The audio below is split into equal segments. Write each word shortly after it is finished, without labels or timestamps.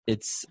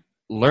It's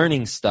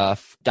learning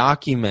stuff,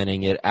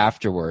 documenting it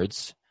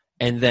afterwards,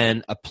 and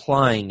then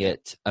applying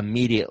it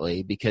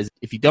immediately, because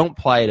if you don't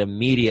apply it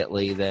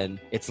immediately, then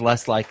it's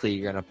less likely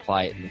you're going to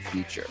apply it in the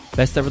future.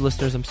 Best ever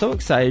listeners, I'm so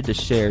excited to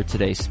share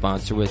today's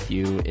sponsor with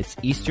you. It's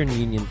Eastern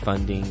Union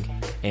Funding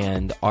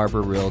and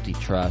Arbor Realty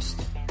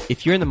Trust.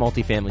 If you're in the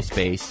multifamily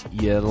space,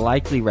 you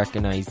likely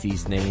recognize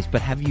these names,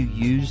 but have you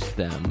used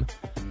them?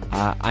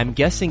 I'm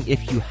guessing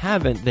if you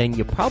haven't, then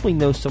you probably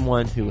know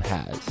someone who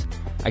has.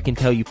 I can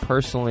tell you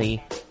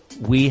personally,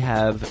 we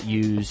have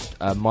used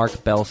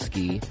Mark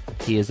Belsky.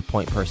 He is a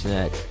point person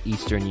at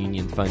Eastern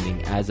Union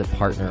Funding as a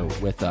partner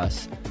with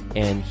us,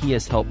 and he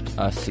has helped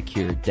us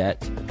secure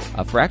debt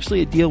for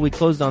actually a deal we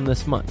closed on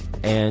this month.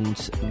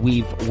 And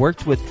we've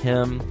worked with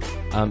him.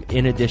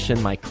 In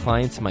addition, my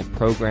clients in my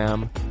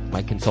program,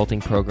 my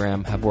consulting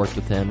program, have worked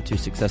with him to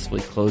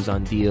successfully close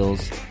on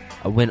deals.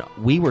 When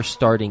we were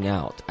starting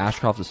out,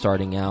 Ashcroft was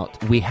starting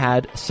out, we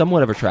had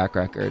somewhat of a track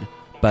record,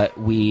 but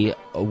we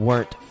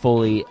weren't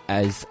fully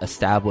as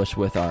established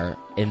with our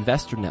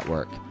investor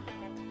network.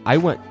 I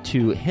went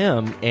to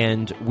him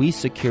and we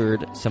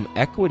secured some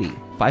equity,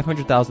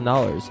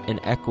 $500,000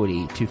 in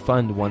equity to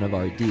fund one of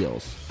our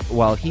deals.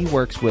 While he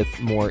works with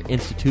more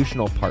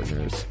institutional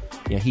partners,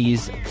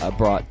 he's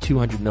brought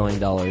 $200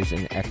 million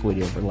in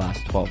equity over the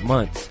last 12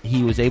 months.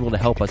 He was able to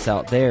help us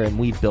out there, and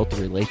we've built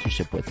a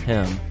relationship with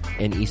him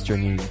in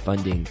Eastern Union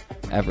Funding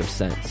ever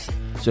since.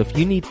 So if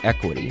you need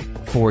equity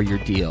for your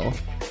deal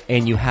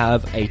and you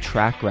have a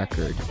track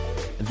record,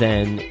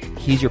 then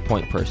he's your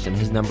point person.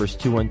 His number is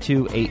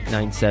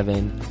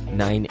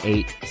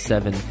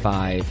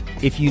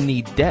 212-897-9875. If you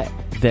need debt,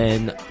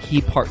 then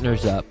he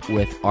partners up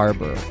with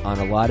Arbor on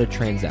a lot of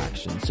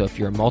transactions. So if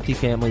you're a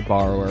multifamily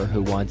borrower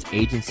who wants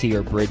agency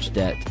or bridge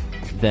debt,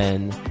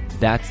 then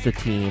that's the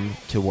team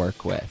to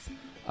work with.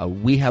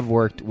 We have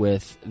worked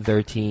with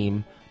their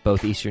team,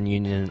 both Eastern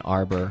Union and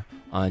Arbor,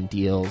 on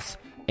deals,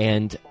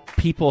 and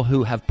people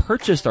who have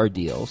purchased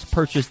deals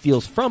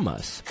from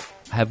us,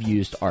 have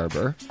used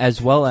Arbor,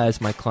 as well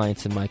as my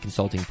clients in my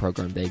consulting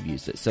program, they've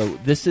used it. So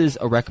this is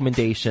a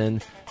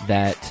recommendation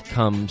that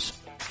comes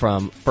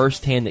from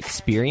firsthand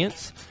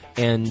experience.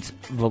 And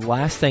the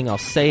last thing I'll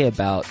say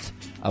about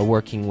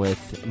working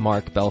with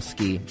Mark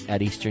Belsky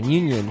at Eastern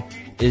Union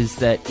is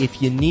that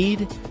if you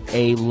need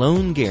a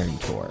loan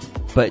guarantor,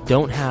 but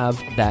don't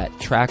have that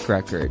track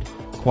record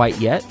quite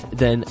yet,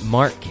 then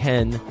Mark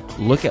can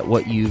look at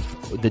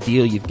the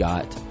deal you've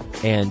got,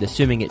 and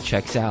assuming it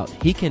checks out,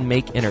 he can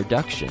make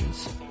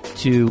introductions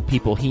to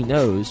people he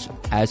knows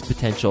as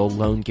potential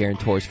loan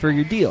guarantors for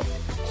your deal.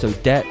 So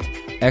debt,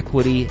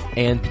 equity,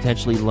 and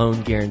potentially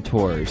loan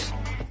guarantors.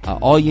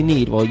 All you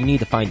need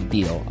to find a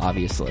deal,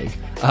 obviously.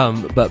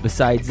 But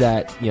besides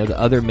that, the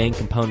other main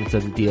components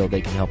of the deal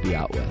they can help you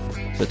out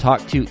with. So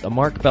talk to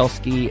Mark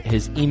Belsky.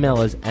 His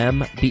email is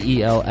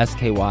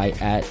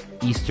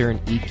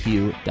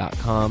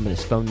mbelsky@easterneq.com, and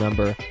his phone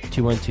number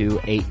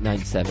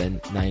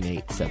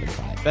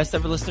 212-897-9875. Best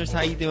ever listeners,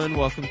 how you doing?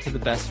 Welcome to the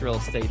Best Real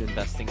Estate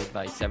Investing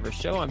Advice Ever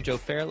show. I'm Joe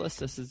Fairless.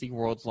 This is the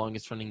world's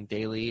longest running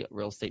daily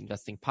real estate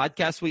investing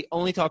podcast. We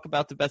only talk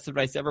about the best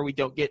advice ever. We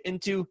don't get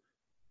into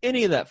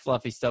any of that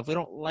fluffy stuff. We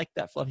don't like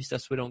that fluffy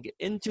stuff, so we don't get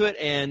into it.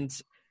 And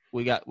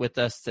we got with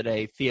us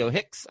today Theo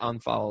Hicks on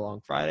Follow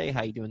Along Friday.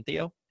 How you doing,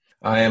 Theo?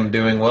 I am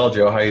doing well,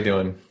 Joe. How you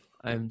doing?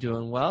 I'm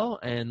doing well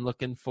and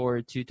looking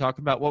forward to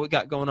talking about what we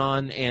got going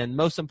on. And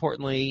most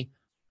importantly,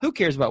 who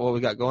cares about what we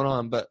got going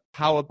on, but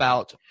how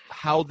about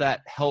how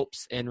that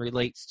helps and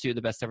relates to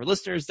the best ever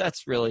listeners?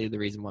 That's really the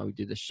reason why we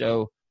do this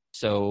show.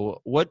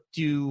 So what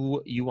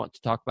do you want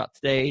to talk about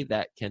today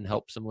that can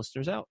help some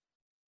listeners out?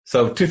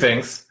 So 2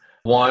 things.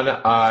 One,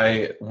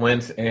 I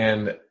went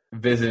and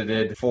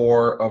visited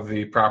 4 of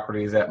the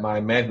properties that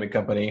my management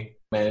company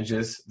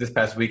manages this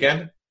past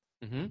weekend.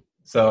 Mm-hmm.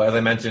 So as I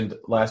mentioned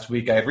last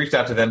week, I reached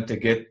out to them to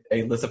get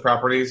a list of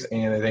properties,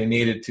 and they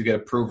needed to get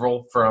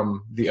approval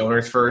from the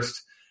owners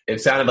first.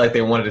 It sounded like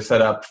they wanted to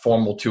set up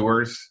formal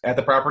tours at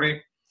the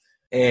property,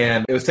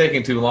 and it was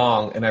taking too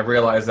long, and I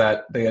realized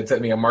that they had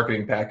sent me a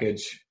marketing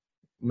package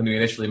when we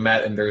initially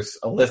met, and there's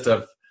a list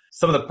of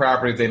some of the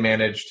properties they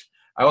managed.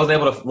 I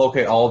wasn't able to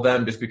locate all of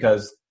them just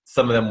because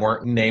some of them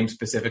weren't named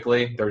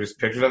specifically. There were just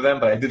pictures of them,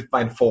 but I did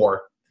find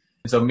 4.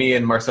 And so me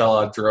and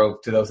Marcella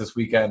drove to those this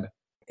weekend.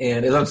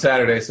 And it was on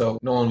Saturday, so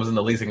no one was in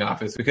the leasing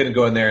office. We couldn't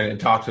go in there and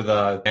talk to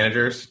the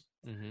managers.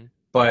 Mm-hmm.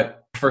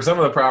 But for some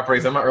of the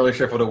properties, I'm not really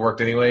sure if it would have worked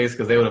anyways,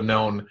 because they would have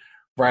known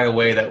right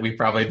away that we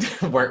probably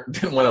didn't want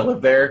to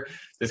live there,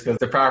 just because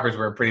the properties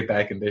were in pretty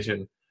bad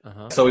condition.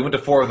 Uh-huh. So we went to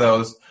 4 of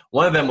those.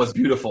 One of them was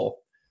beautiful.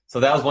 So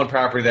that was one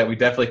property that we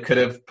definitely could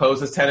have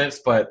posed as tenants,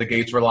 but the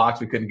gates were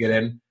locked. We couldn't get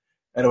in.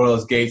 And one of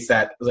those gates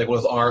that was like one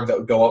of those arms that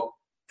would go up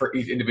for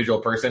each individual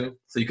person,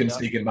 so you couldn't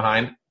sneak in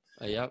behind.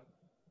 Yep.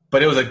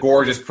 But it was a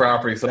gorgeous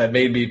property, so that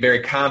made me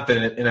very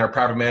confident in our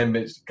property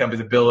management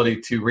company's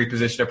ability to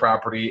reposition a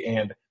property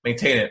and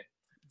maintain it.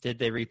 Did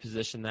they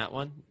reposition that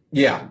one?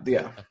 Yeah.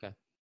 Okay.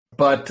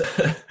 But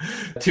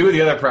 2 of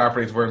the other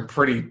properties were in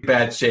pretty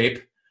bad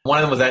shape. One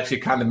of them was actually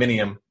a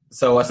condominium.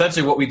 So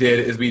essentially what we did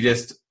is we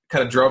just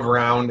kind of drove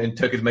around and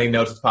took as many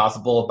notes as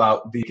possible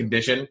about the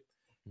condition.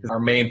 Our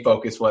main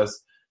focus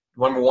was,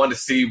 number one, to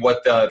see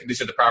what the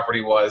condition of the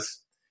property was,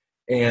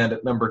 and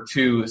number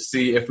two,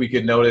 see if we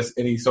could notice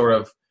any sort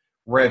of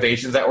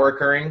renovations that were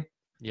occurring.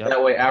 Yep.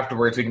 That way,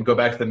 afterwards, we can go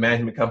back to the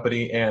management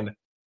company and,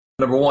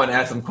 number one,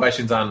 ask some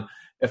questions on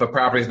if a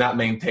property is not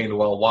maintained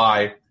well,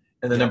 why.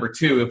 And then number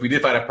two, if we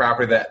did find a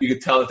property that you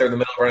could tell that they're in the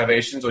middle of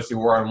renovations, which we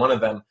were on one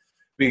of them,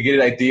 we could get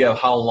an idea of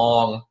how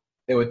long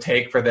it would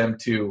take for them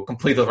to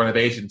complete those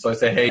renovations. So I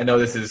say, hey, I know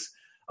this is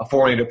a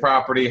foreign unit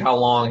property. How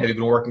long have you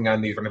been working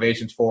on these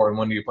renovations for, and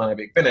when do you plan on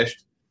being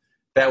finished?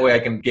 That way I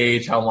can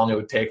gauge how long it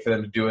would take for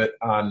them to do it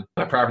on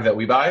a property that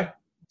we buy.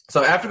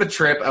 So after the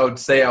trip, I would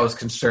say I was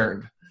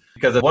concerned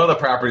because one of the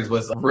properties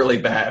was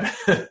really bad.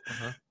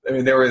 I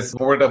mean, there was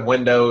boarded up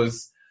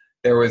windows.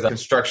 There was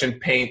construction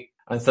paint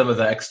on some of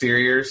the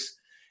exteriors.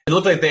 It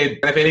looked like they were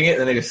renovating it, and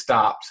then they just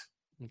stopped.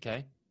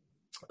 Okay.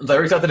 So I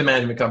reached out to the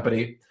management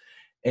company,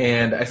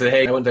 and I said,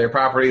 hey, I went to your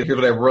property. Here's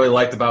what I really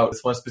liked about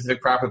this one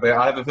specific property, but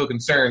I have a few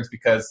concerns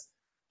because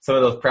some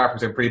of those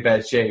properties are in pretty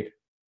bad shape.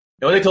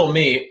 And what they told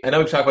me, I know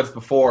we've talked about this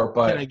before,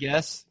 but...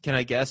 Can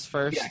I guess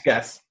first? Yeah,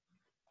 guess.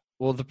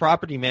 Well, the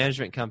property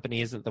management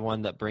company isn't the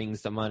one that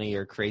brings the money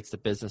or creates the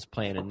business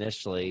plan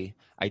initially.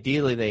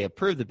 Ideally, they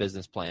approve the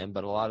business plan,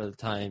 but a lot of the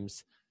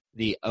times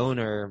the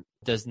owner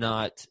does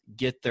not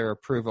get their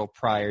approval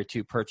prior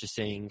to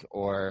purchasing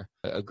or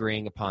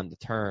agreeing upon the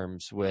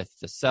terms with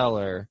the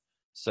seller.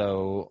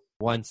 So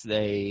once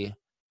they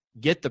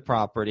get the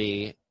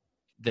property,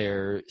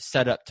 they're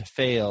set up to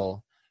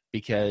fail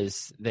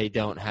because they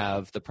don't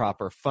have the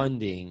proper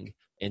funding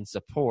and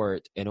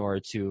support in order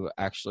to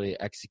actually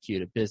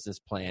execute a business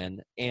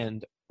plan,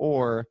 and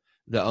or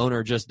the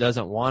owner just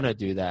doesn't want to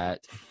do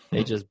that.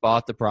 They just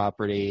bought the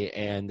property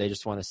and they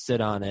just want to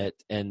sit on it,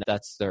 and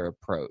that's their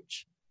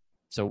approach.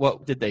 So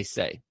what did they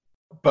say?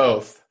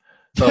 Both.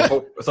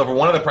 So for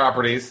one of the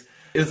properties,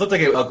 it looked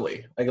like it was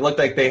ugly. Like it looked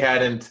like they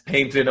hadn't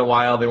painted in a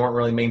while. They weren't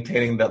really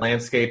maintaining the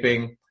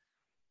landscaping.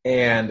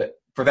 And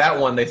for that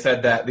one, they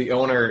said that the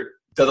owner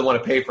doesn't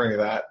want to pay for any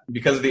of that.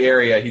 Because of the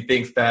area, he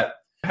thinks that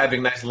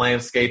having nice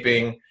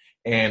landscaping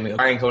and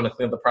hiring someone to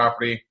clean up the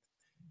property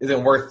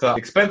isn't worth the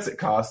expense it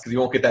costs because you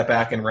won't get that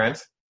back in rent.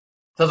 So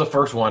that's the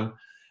first one.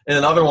 And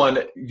another one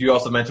you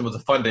also mentioned was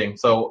the funding.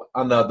 So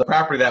on the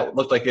property that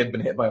looked like it had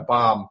been hit by a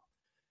bomb,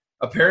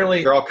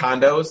 apparently they're all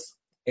condos,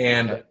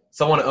 and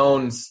someone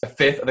owns a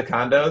fifth of the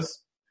condos,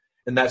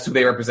 and that's who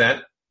they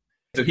represent.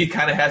 So he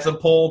kind of had some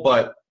pull,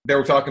 but they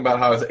were talking about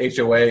how it's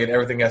HOA and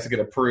everything has to get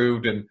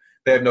approved, and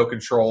they have no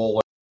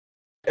control.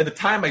 At the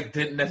time, I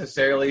didn't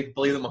necessarily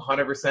believe them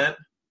 100%,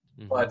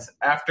 but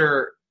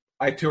after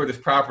I toured this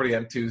property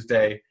on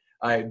Tuesday,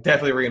 I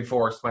definitely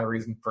reinforced my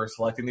reason for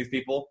selecting these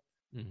people,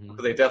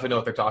 because they definitely know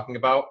what they're talking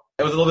about.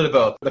 It was a little bit of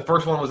both. The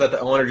first one was that the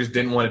owner just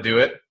didn't want to do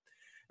it.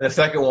 And the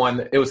second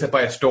one, it was hit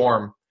by a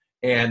storm,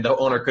 and the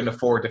owner couldn't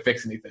afford to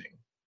fix anything.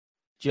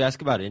 Did you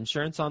ask about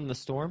insurance on the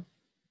storm?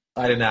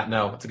 I did not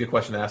know. It's a good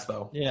question to ask,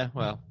 though. Yeah,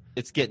 well,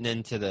 it's getting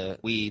into the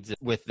weeds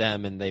with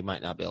them, and they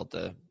might not be able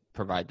to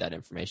provide that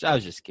information. I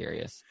was just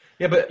curious.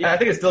 Yeah, but I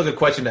think it's still a good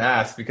question to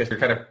ask because you're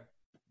kind of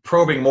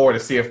probing more to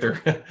see if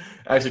they're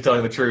actually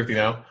telling the truth, you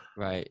know?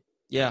 Right.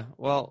 Yeah,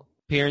 well,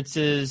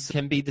 appearances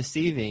can be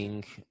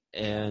deceiving,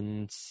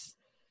 and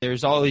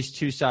there's always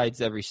two sides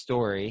to every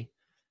story,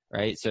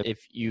 right? So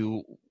if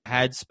you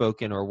had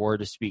spoken or were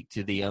to speak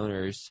to the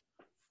owners,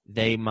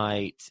 they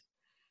might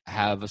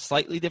have a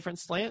slightly different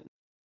slant,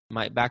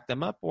 might back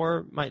them up,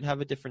 or might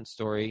have a different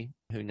story.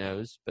 Who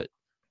knows? But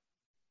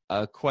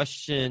a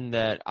question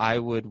that I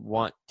would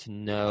want to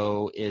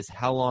know is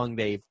how long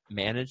they've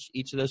managed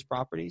each of those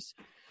properties.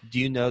 Do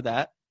you know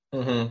that?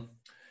 Mm-hmm.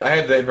 I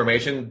have the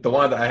information. The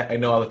one that I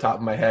know off the top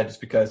of my head,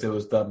 just because it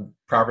was the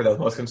property that was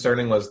most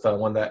concerning, was the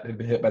one that had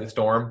been hit by the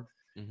storm.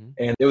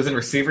 And it was in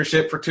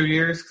receivership for 2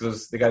 years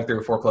because they got it through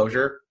a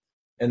foreclosure.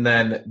 And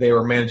then they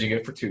were managing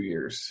it for 2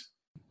 years.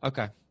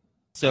 Okay.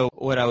 So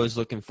what I was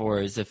looking for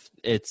is if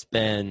it's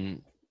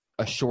been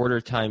a shorter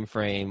time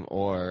frame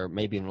or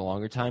maybe in a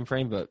longer time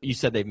frame, but you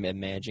said they've been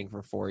managing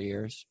for 4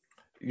 years.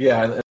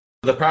 Yeah, and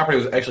the property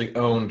was actually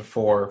owned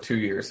for 2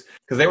 years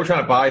because they were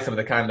trying to buy some of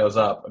the condos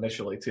up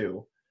initially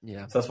too.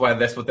 Yeah, so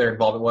that's what their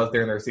involvement was.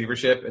 They're in the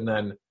receivership, and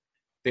then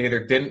they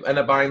either didn't end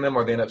up buying them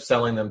or they ended up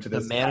selling them to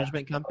the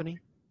management company.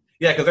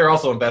 Yeah, because they're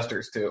also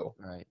investors too.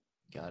 Right,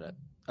 got it.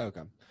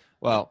 Okay.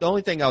 Well, the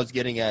only thing I was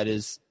getting at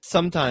is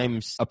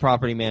sometimes a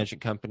property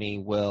management company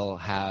will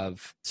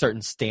have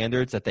certain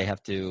standards that they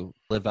have to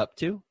live up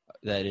to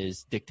that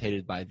is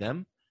dictated by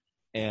them,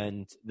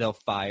 and they'll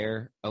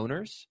fire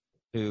owners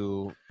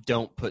who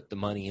don't put the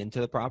money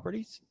into the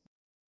properties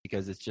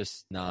because it's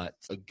just not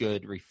a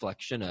good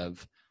reflection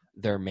of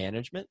their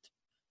management.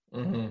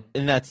 And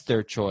that's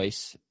their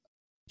choice.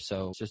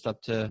 So it's just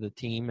up to the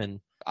team. And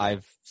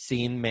I've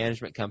seen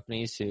management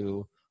companies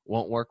who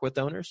won't work with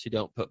owners who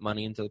don't put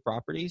money into the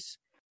properties.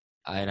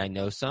 And I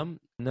know some,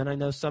 and then I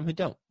know some who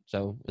don't.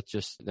 So it's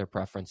just their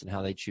preference and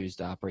how they choose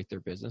to operate their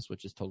business,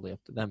 which is totally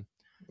up to them.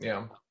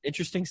 Yeah.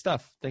 Interesting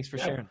stuff. Thanks for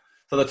sharing.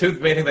 So the two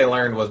main things I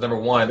learned was, number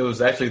one, it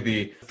was actually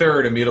the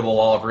third immutable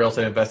law of real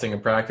estate investing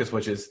in practice,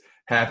 which is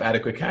have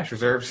adequate cash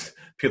reserves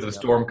because if a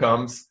storm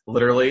comes,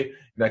 literally, you're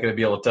not going to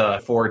be able to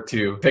afford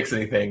to fix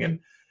anything. And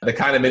the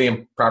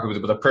condominium property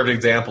was a perfect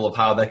example of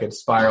how that could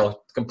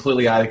spiral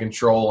completely out of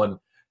control and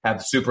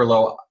have super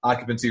low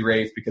occupancy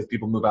rates because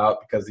people move out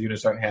because the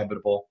units aren't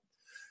habitable.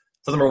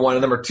 So number one.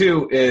 And number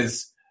two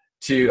is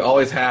to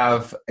always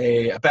have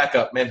a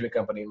backup management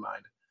company in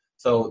mind.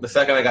 So the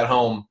second I got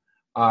home,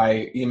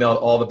 I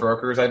emailed all the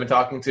brokers I've been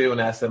talking to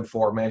and asked them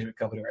for management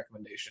company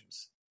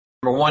recommendations.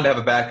 Number one, to have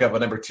a backup,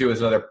 but number two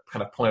is another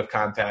kind of point of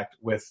contact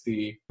with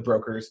the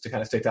brokers to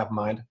kind of stay top of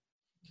mind.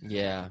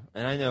 Yeah,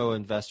 and I know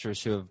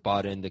investors who have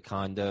bought into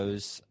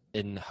condos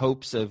in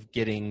hopes of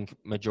getting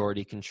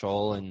majority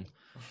control and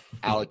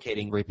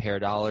allocating repair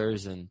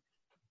dollars, and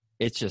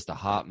it's just a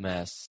hot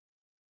mess.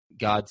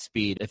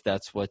 Godspeed if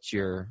that's what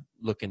you're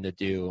looking to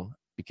do,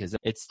 because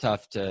it's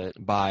tough to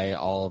buy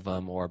all of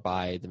them or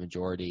buy the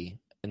majority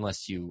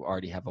unless you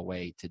already have a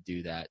way to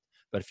do that.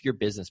 But if your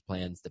business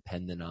plan's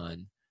dependent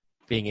on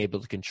being able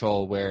to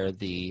control where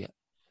the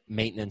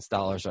maintenance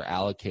dollars are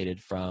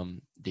allocated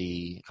from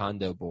the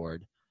condo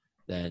board,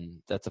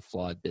 then that's a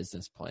flawed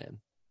business plan.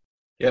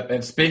 Yep.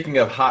 And speaking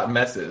of hot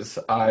messes,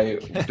 I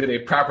did a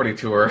property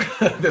tour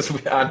this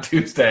week on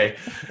Tuesday,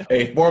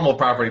 a formal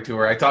property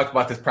tour. I talked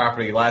about this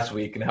property last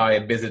week and how I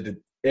had visited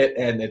it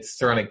and its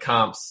surrounding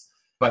comps,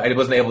 but I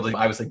wasn't able to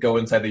obviously go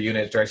inside the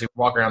unit or actually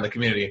walk around the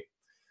community.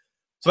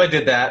 So I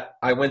did that.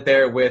 I went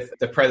there with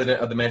the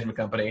president of the management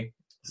company.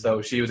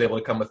 So she was able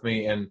to come with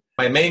me. And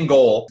my main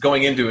goal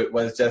going into it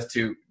was just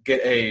to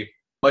get a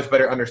much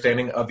better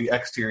understanding of the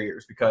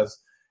exteriors, because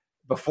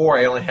before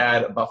I only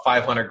had about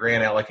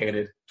 $500,000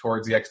 allocated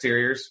towards the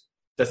exteriors,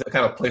 just a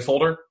kind of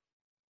placeholder.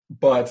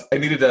 But I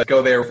needed to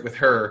go there with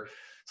her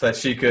so that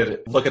she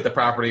could look at the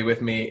property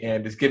with me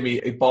and just give me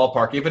a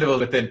ballpark, even if it was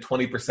within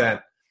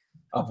 20%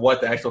 of what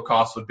the actual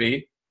cost would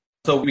be.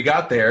 So we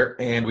got there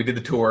and we did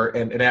the tour,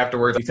 and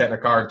afterwards we sat in a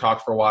car and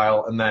talked for a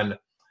while. And then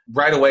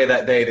right away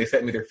that day, they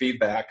sent me their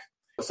feedback.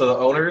 So the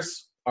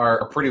owners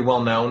are pretty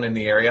well known in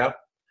the area,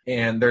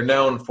 and they're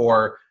known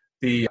for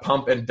the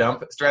pump and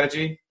dump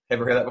strategy. Have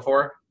you heard that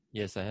before?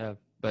 Yes, I have.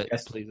 But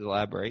yes. Please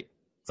elaborate.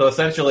 So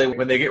essentially,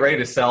 when they get ready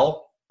to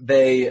sell,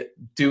 they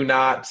do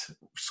not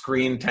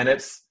screen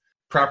tenants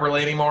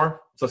properly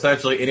anymore. So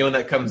essentially, anyone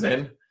that comes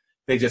in,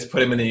 they just put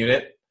them in the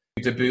unit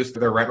to boost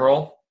their rent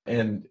roll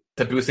and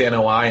to boost the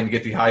NOI and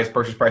get the highest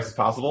purchase prices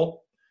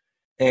possible.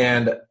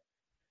 And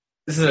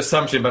this is an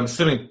assumption, but I'm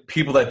assuming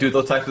people that do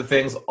those types of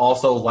things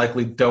also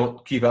likely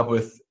don't keep up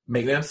with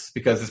maintenance,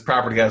 because this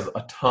property has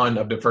a ton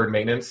of deferred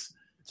maintenance.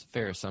 It's a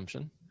fair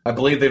assumption. I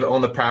believe they've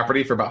owned the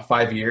property for about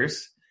 5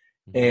 years.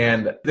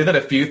 And they've done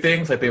a few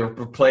things, like they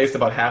replaced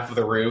about half of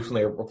the roofs, and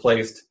they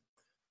replaced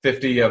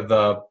 50 of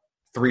the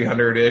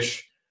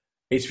 300-ish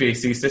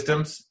HVAC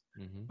systems.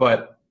 Mm-hmm.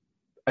 But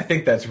I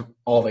think that's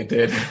all they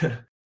did.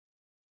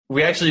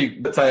 We actually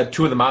decided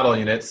 2 of the model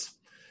units.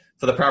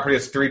 So the property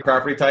has 3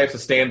 property types: a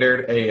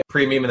standard, a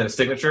premium, and then a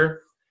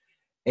signature.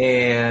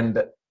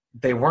 And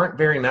they weren't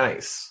very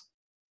nice.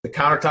 The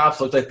countertops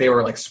looked like they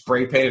were like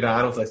spray painted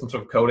on with like some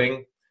sort of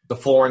coating. The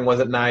flooring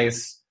wasn't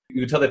nice.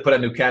 You could tell they put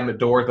in new cabinet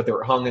doors, but they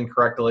were hung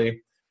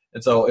incorrectly.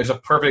 And so it's a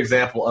perfect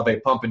example of a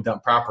pump and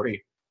dump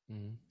property.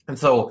 Mm-hmm. And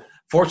so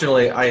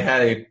fortunately, I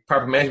had a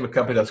property management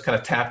company that was kind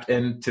of tapped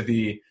into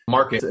the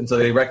market. And so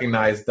they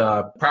recognized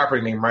the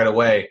property name right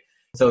away.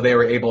 So they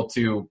were able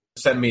to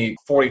send me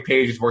 40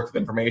 pages worth of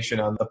information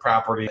on the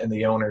property and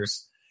the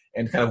owners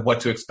and kind of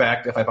what to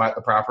expect if I bought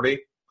the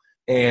property.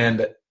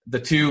 And the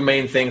 2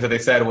 main things that they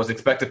said was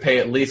expect to pay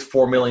at least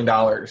 $4 million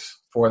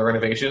for the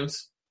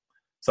renovations.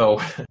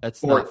 So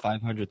that's not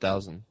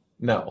 $500,000.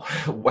 No,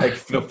 like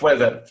what is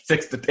that,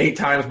 6 to 8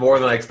 times more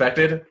than I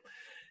expected.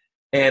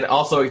 And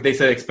also they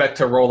said expect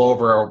to roll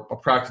over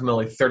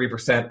approximately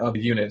 30% of the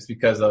units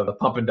because of the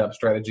pump and dump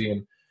strategy.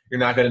 And you're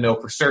not going to know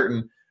for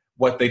certain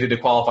what they did to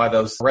qualify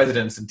those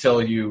residents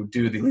until you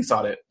do the lease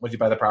audit once you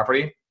buy the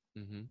property.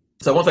 Mm-hmm.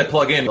 So once I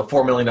plug in a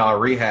 $4 million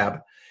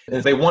rehab,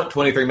 and they want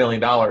 $23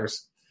 million. And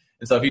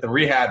so if the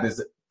rehab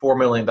is $4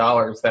 million,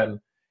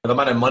 then the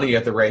amount of money you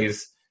have to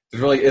raise,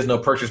 there really is no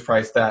purchase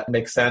price that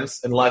makes sense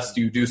unless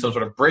you do some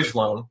sort of bridge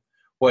loan,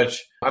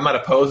 which I'm not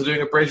opposed to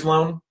doing a bridge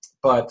loan.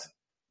 But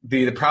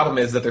the problem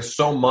is that there's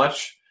so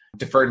much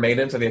deferred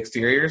maintenance on the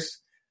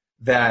exteriors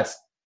that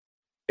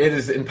it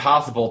is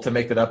impossible to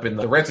make that up in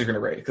the rents you're going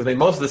to raise. Because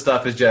most of the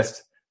stuff is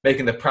just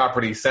making the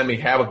property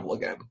semi-habitable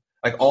again.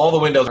 Like all the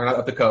windows are not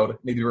up to code,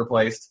 need to be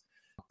replaced.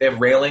 They have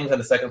railings on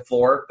the second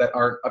floor that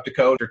aren't up to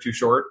code or too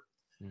short.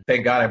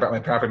 Thank God I brought my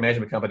property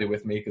management company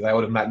with me, because I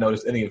would have not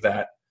noticed any of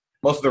that.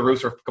 Most of the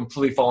roofs are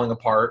completely falling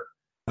apart.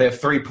 They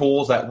have 3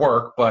 pools that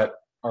work but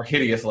are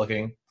hideous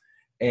looking.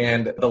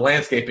 And the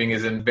landscaping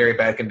is in very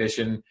bad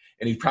condition,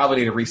 and you probably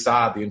need to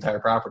resod the entire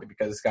property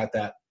because it's got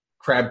that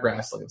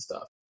crabgrass looking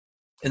stuff.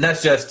 And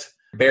that's just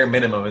bare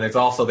minimum. And they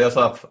also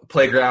have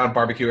playground,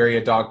 barbecue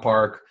area, dog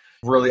park,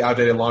 really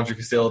outdated laundry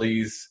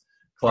facilities,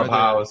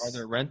 clubhouse. Are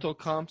there rental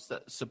comps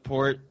that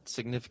support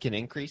significant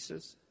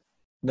increases?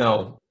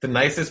 No, the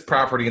nicest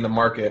property in the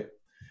market,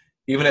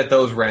 even at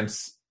those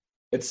rents,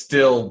 it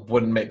still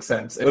wouldn't make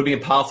sense. It would be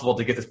impossible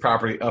to get this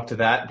property up to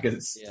that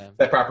because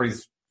that property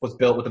was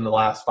built within the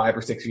last 5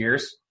 or 6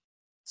 years.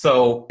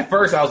 So at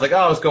first I was like,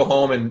 oh, let's go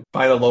home and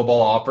buy the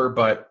lowball offer,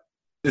 but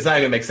it's not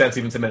even going to make sense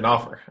even to submit an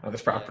offer on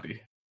this property.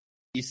 Yeah.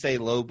 You say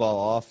lowball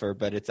offer,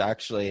 but it's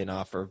actually an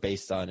offer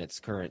based on its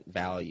current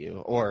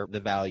value or the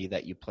value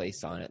that you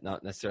place on it,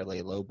 not necessarily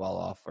a lowball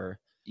offer.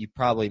 You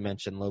probably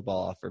mentioned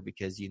lowball offer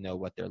because you know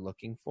what they're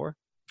looking for.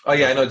 Oh,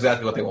 yeah, I know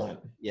exactly what they want.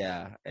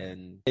 Yeah,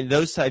 and in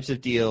those types of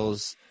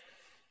deals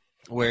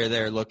where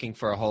they're looking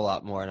for a whole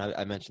lot more, and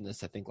I mentioned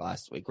this, I think,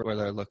 last week, where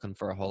they're looking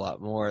for a whole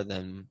lot more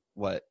than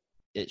what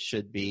it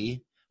should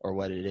be or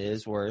what it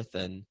is worth,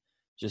 and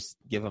just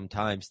give them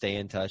time, stay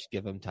in touch,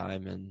 give them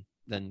time, and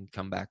then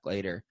come back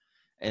later.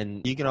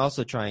 And you can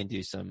also try and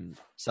do some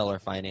seller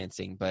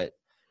financing, but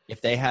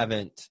if they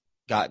haven't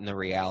gotten a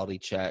reality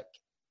check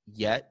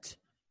yet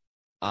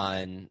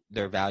on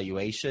their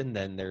valuation,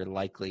 then they're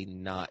likely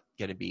not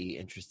going to be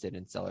interested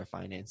in seller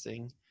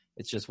financing.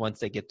 It's just once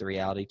they get the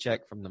reality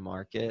check from the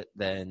market,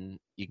 then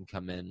you can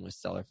come in with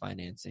seller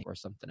financing or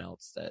something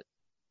else that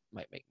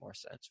might make more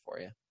sense for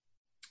you.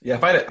 Yeah,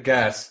 if I had to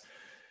guess,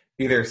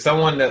 either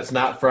someone that's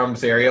not from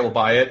this area will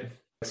buy it,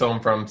 someone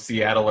from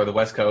Seattle or the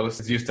West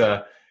Coast is used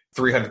to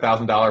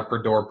 $300,000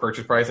 per door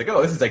purchase price. Like,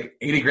 oh, this is like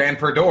 $80,000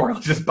 per door. I'll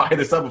just buy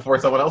this up before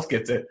someone else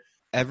gets it.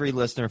 Every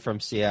listener from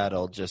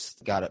Seattle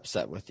just got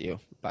upset with you,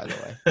 by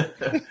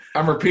the way.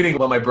 I'm repeating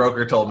what my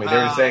broker told me. They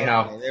were saying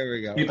how there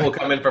we go. People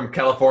come in from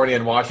California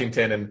and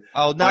Washington and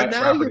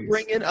now you're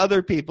bringing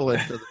other people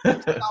into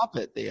the stop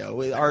it, Theo.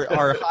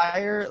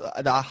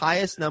 The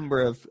highest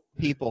number of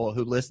people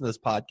who listen to this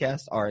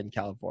podcast are in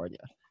California.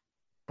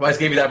 Well, I just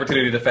gave you the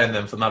opportunity to defend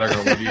them, so now they're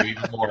going to love you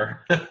even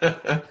more.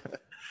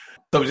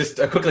 So just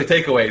quickly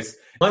takeaways.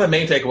 One of the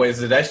main takeaways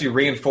is it actually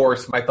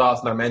reinforced my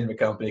thoughts on our management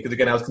company because,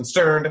 again, I was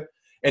concerned,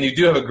 and you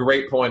do have a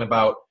great point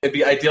about it'd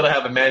be ideal to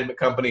have a management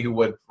company who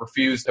would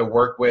refuse to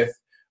work with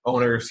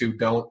owners who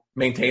don't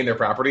maintain their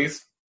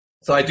properties.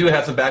 So I do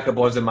have some backup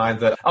ones in mind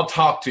that I'll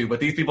talk to, but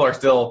these people are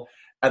still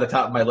at the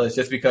top of my list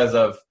just because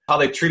of how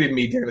they treated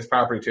me during this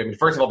property tour. I mean,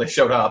 first of all, they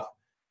showed up,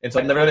 and so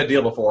I'd never done a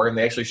deal before, and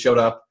they actually showed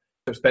up.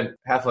 They spent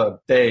half a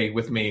day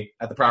with me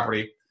at the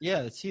property.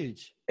 Yeah, that's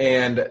huge.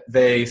 And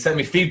they sent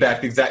me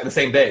feedback the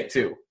same day,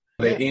 too.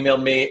 They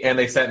emailed me, and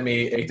they sent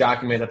me a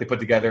document that they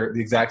put together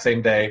the exact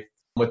same day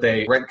with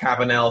a rent comp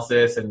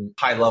analysis and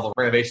high-level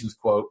renovations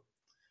quote.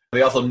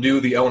 They also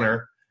knew the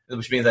owner,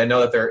 which means I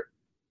know that they're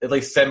at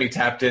least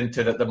semi-tapped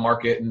into the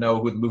market and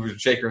know who the movers and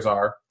shakers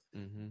are.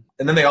 Mm-hmm.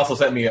 And then they also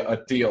sent me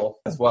a deal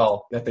as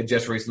well that they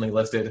just recently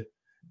listed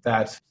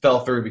that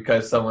fell through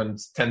because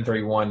someone's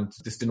 1031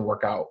 just didn't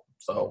work out.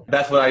 So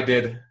that's what I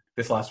did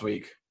this last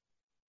week.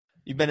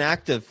 You've been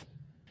active.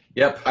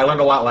 Yep, I learned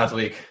a lot last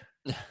week.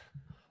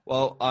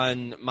 Well,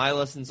 on my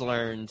lessons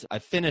learned, I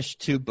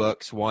finished 2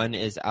 books. One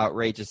is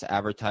Outrageous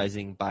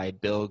Advertising by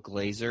Bill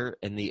Glazer,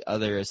 and the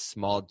other is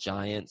Small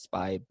Giants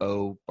by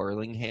Bo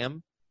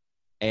Burlingham.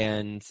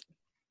 And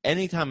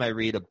anytime I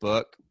read a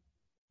book,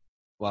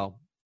 well,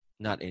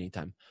 not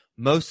anytime,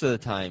 most of the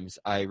times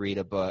I read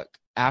a book,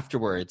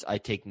 afterwards I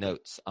take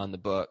notes on the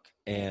book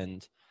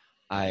and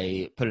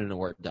I put it in a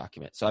Word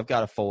document. So I've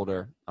got a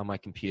folder on my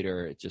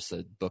computer. It just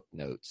says book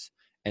notes.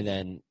 And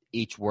then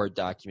each Word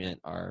document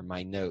are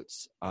my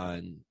notes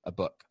on a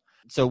book.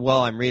 So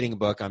while I'm reading a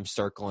book, I'm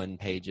circling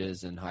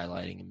pages and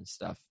highlighting them and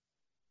stuff.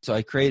 So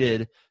I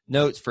created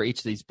notes for each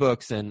of these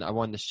books, and I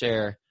wanted to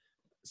share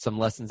some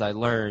lessons I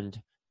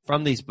learned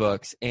from these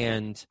books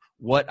and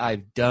what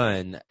I've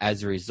done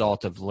as a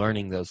result of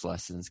learning those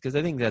lessons, because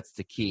I think that's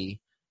the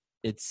key.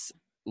 It's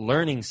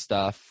learning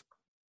stuff,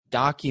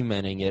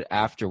 documenting it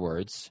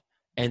afterwards,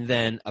 and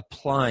then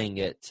applying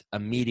it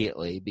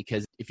immediately,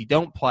 because if you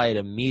don't apply it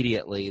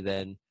immediately,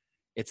 then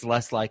it's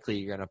less likely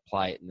you're going to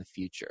apply it in the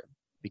future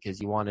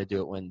because you want to do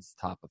it when it's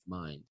top of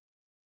mind.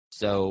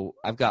 So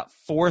I've got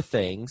 4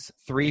 things,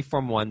 3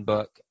 from one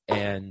book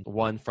and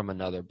 1 from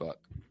another book.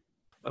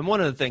 And one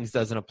of the things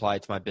doesn't apply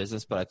to my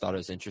business, but I thought it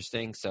was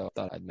interesting, so I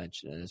thought I'd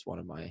mention it as one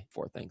of my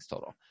 4 things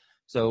total.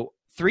 So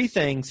 3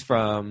 things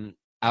from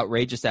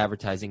Outrageous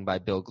Advertising by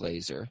Bill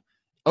Glazer.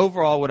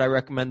 Overall, would I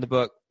recommend the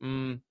book?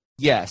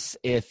 Yes,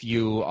 if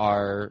you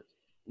are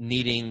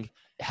needing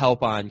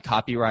help on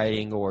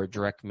copywriting or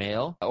direct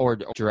mail or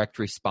direct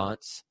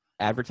response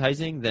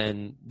advertising,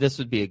 then this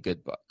would be a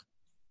good book.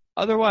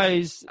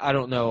 Otherwise, I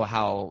don't know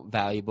how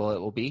valuable it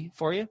will be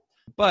for you,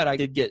 but I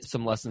did get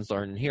some lessons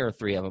learned, and here are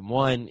 3 of them.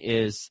 One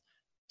is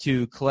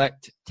to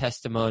collect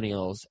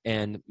testimonials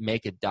and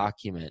make a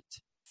document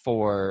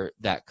for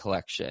that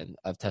collection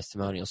of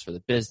testimonials for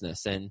the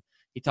business. And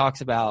he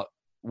talks about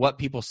what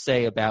people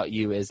say about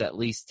you is at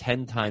least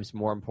 10 times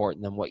more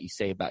important than what you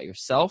say about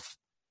yourself.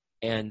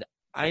 And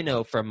I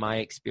know from my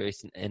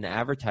experience in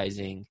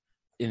advertising,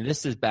 and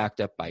this is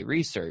backed up by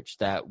research,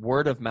 that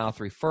word of mouth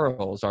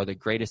referrals are the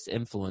greatest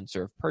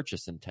influencer of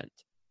purchase intent.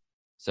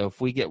 So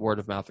if we get word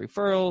of mouth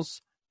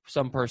referrals,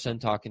 some person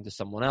talking to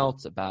someone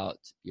else about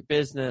your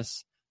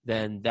business,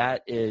 then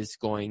that is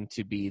going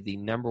to be the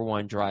number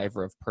one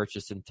driver of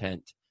purchase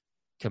intent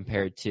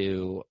compared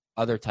to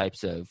other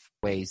types of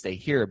ways they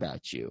hear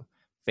about you,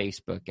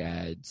 Facebook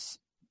ads,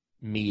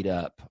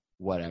 Meetup,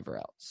 whatever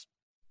else.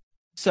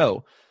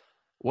 So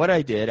what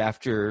I did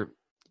after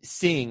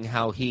seeing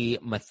how he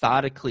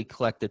methodically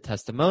collected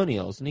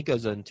testimonials, and he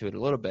goes into it a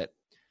little bit,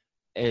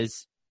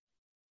 is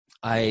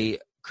I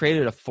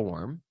created a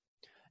form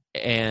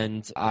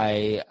and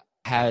I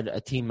had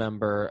a team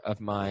member of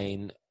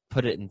mine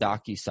put it in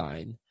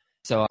DocuSign.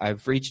 So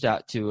I've reached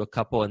out to a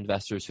couple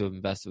investors who have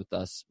invested with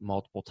us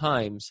multiple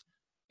times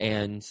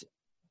and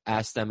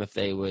asked them if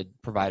they would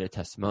provide a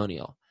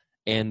testimonial.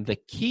 And the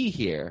key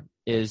here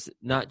is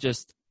not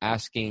just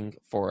asking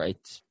for a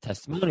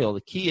testimonial.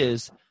 The key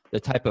is the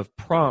type of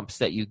prompts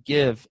that you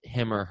give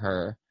him or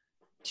her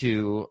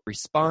to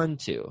respond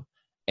to.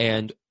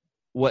 And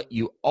what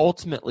you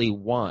ultimately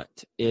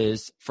want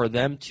is for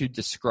them to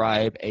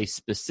describe a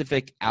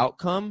specific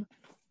outcome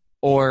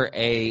or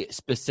a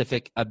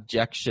specific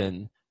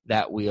objection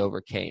that we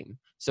overcame.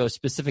 So a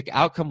specific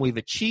outcome we've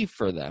achieved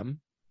for them,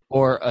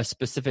 or a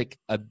specific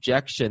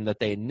objection that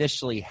they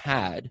initially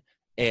had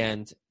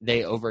and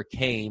they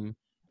overcame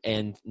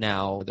and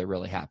now they're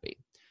really happy.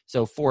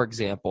 So for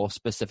example,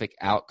 specific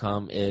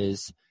outcome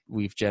is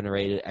we've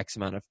generated X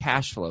amount of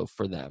cash flow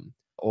for them,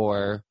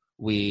 or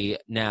we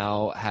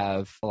now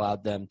have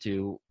allowed them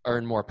to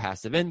earn more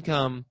passive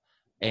income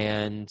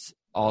and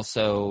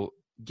also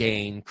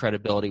gain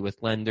credibility with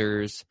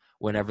lenders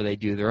whenever they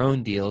do their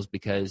own deals,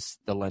 because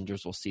the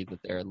lenders will see that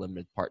they're a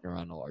limited partner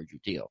on a larger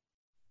deal.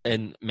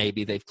 And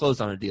maybe they've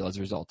closed on a deal as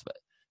a result of it.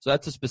 So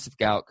that's a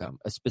specific outcome.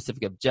 A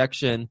specific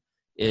objection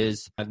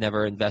is I've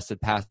never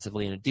invested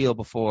passively in a deal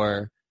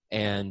before,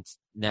 and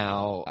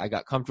now I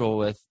got comfortable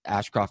with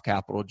Ashcroft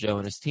Capital, Joe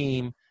and his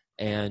team,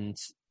 and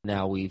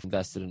now we've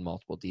invested in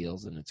multiple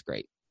deals and it's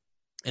great.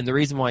 And the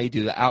reason why you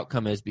do the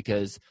outcome is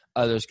because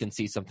others can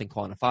see something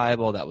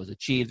quantifiable that was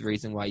achieved. The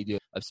reason why you do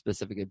a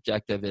specific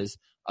objective is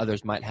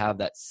others might have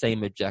that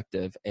same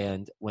objective,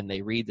 and when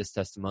they read this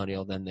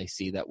testimonial, then they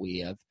see that we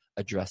have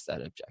addressed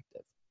that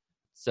objective.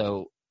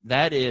 So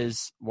that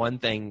is one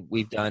thing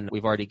we've done.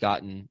 We've already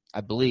gotten,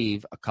 I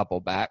believe, a couple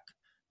back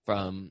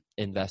from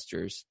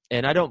investors.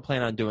 And I don't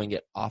plan on doing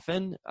it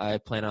often. I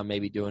plan on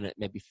maybe doing it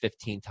maybe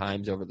 15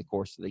 times over the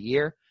course of the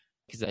year,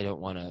 because I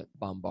don't want to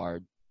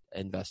bombard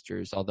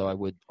investors, although I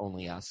would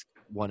only ask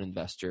one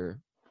investor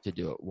to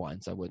do it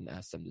once. I wouldn't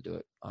ask them to do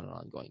it on an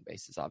ongoing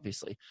basis,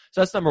 obviously.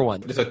 So that's number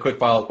one. Just a quick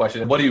follow-up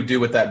question. What do you do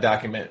with that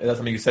document? Is that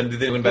something you send to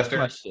the investor?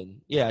 Good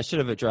question. Yeah, I should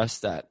have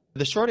addressed that.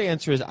 The short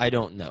answer is I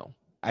don't know.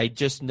 I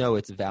just know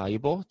it's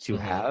valuable to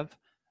have.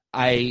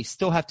 I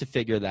still have to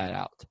figure that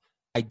out.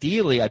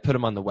 Ideally, I put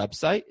them on the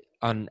website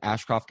on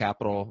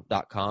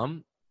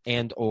ashcroftcapital.com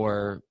and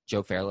or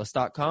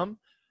joefairless.com,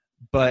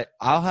 but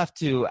I'll have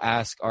to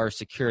ask our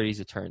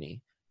securities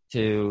attorney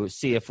to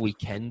see if we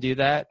can do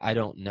that. I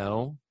don't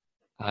know.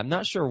 I'm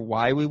not sure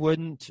why we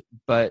wouldn't,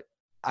 but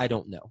I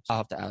don't know. I'll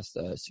have to ask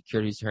the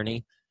securities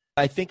attorney.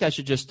 I think I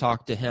should just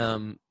talk to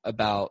him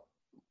about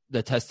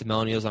the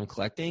testimonials I'm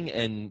collecting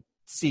and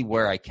see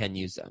where I can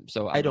use them.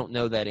 So I don't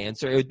know that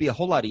answer. It would be a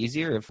whole lot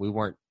easier if we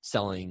weren't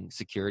selling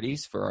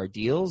securities for our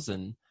deals,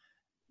 and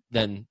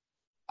then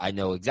I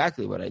know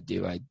exactly what I'd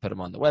do. I'd put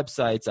them on the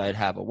websites. I'd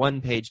have a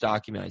one-page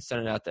document. I'd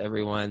send it out to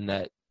everyone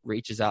that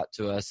reaches out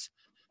to us,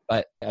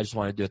 but I just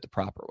want to do it the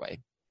proper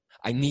way.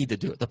 I need to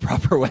do it the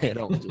proper way. I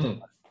don't want to do it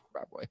the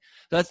proper way.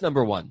 So that's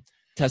number one,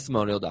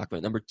 testimonial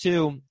document. Number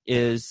two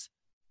is,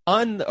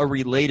 on a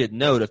related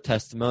note of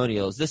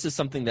testimonials, this is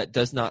something that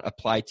does not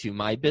apply to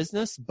my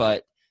business,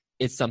 but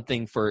it's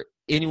something for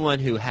anyone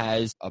who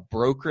has a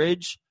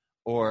brokerage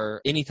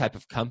or any type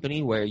of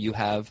company where you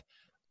have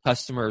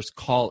customers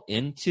call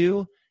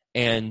into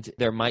and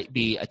there might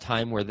be a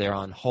time where they're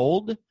on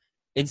hold.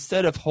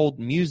 Instead of hold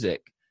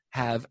music,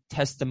 have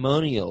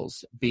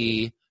testimonials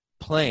be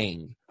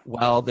playing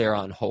while they're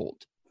on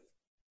hold.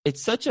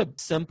 It's such a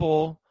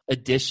simple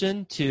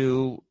addition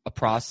to a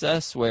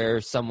process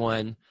where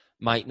someone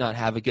might not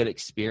have a good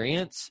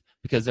experience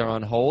because they're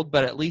on hold,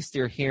 but at least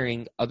you're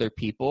hearing other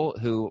people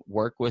who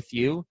work with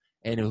you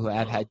and who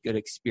have had good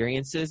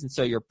experiences, and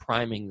so you're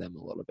priming them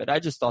a little bit. I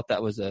just thought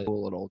that was a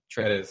cool little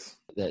trick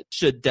that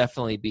should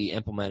definitely be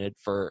implemented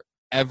for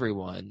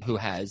everyone who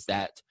has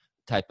that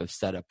type of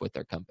setup with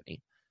their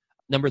company.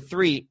 Number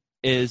three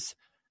is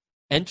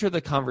enter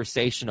the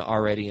conversation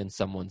already in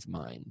someone's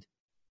mind.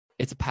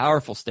 It's a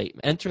powerful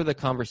statement. Enter the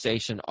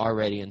conversation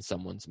already in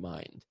someone's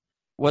mind.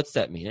 What's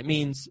that mean? It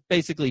means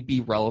basically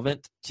be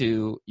relevant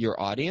to your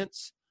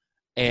audience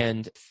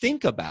and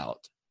think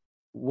about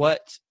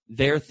what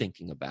they're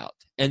thinking about,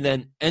 and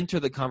then enter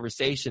the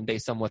conversation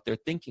based on what they're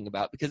thinking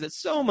about, because it's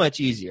so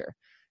much easier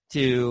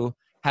to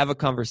have a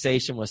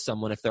conversation with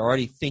someone if they're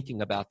already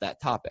thinking about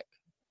that topic.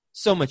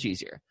 So much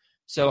easier.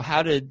 So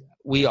how did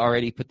we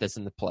already put this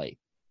into play?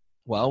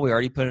 Well, we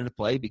already put it into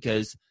play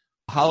because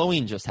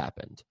Halloween just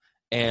happened,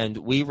 and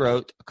we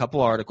wrote a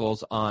couple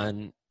articles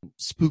on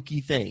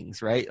spooky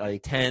things, right?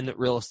 Like 10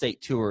 real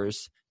estate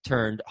tours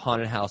turned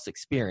haunted house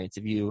experience.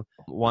 If you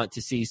want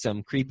to see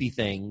some creepy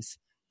things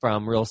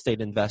from real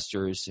estate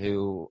investors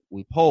who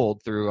we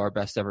polled through our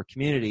best ever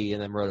community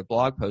and then wrote a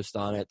blog post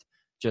on it,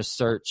 just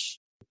search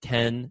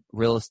 10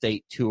 real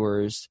estate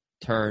tours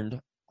turned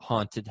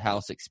haunted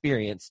house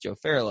experience, Joe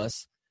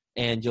Fairless,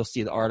 and you'll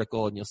see the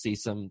article and you'll see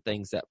some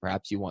things that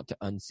perhaps you want to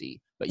unsee,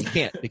 but you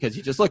can't because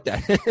you just looked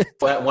at it.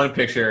 That one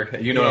picture,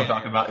 what I'm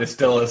talking about, is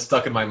still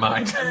stuck in my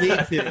mind. Me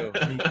too.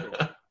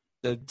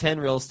 The 10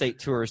 real estate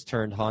tours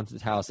turned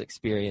haunted house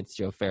experience,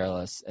 Joe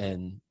Fairless,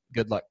 and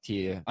good luck to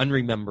you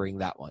unremembering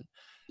that one.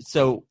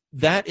 So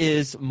that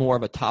is more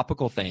of a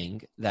topical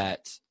thing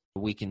that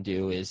we can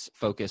do, is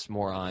focus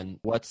more on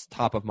what's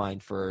top of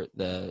mind for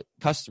the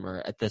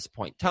customer at this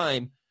point in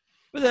time.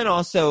 But then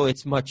also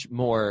it's much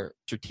more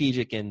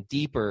strategic and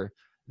deeper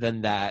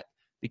than that,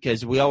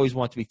 because we always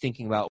want to be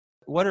thinking about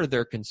what are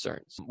their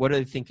concerns? What are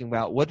they thinking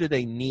about? What do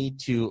they need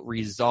to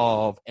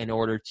resolve in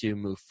order to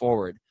move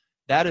forward?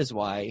 That is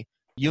why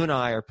you and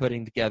I are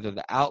putting together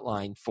the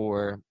outline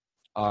for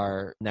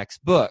our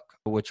next book,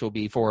 which will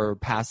be for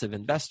passive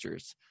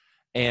investors.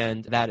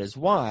 And that is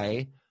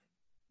why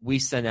we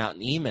send out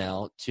an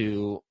email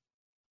to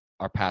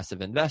our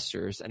passive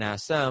investors and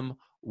ask them,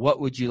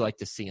 what would you like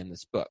to see in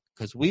this book?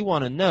 Because we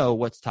want to know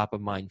what's top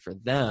of mind for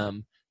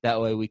them.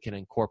 That way we can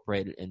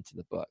incorporate it into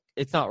the book.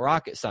 It's not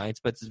rocket science,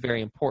 but it's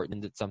very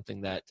important. It's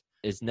something that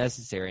is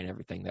necessary in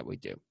everything that we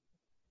do.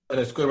 And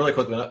it's good, really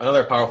quick,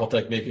 another powerful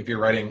technique if you're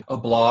writing a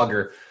blog,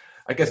 or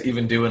I guess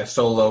even doing a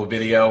solo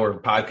video or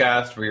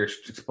podcast where you're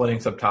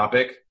explaining some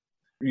topic.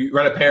 You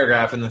write a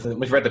paragraph, and then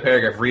when you write the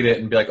paragraph, read it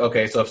and be like,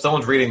 okay, so if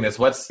someone's reading this,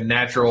 what's the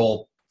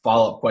natural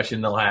follow-up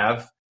question they'll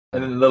have?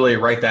 And then literally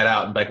write that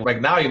out and be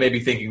like now you may be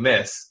thinking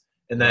this,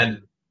 and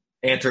then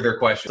answer their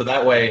question. So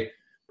that way,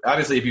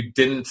 obviously, if you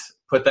didn't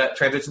put that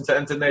transition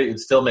sentence in there, it would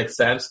still make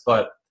sense,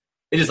 but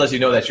it just lets you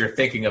know that you're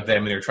thinking of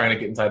them and you're trying to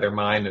get inside their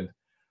mind. And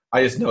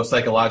I just know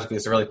psychologically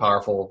it's a really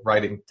powerful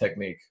writing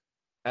technique.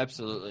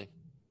 Absolutely.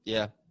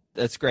 Yeah,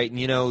 that's great.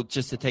 And,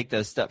 just to take that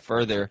a step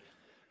further,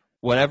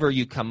 whatever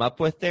you come up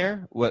with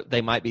there, what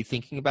they might be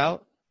thinking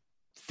about,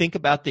 think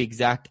about the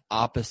exact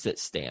opposite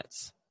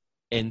stance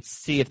and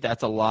see if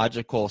that's a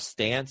logical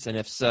stance. And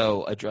if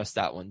so, address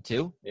that one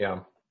too. Yeah.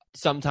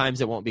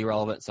 Sometimes it won't be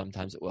relevant.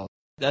 Sometimes it will.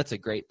 That's a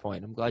great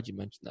point. I'm glad you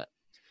mentioned that.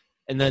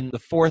 And then the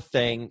fourth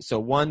thing, so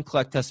 1,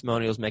 collect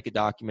testimonials, make a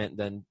document,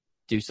 then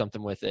do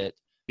something with it,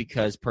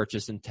 because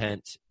purchase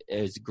intent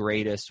is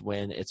greatest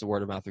when it's a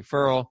word of mouth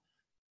referral.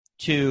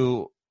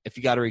 2, if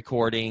you got a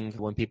recording,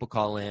 when people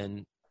call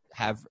in,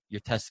 have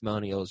your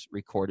testimonials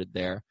recorded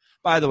there.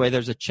 By the way,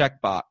 there's a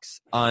checkbox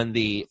on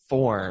the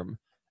form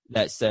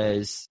that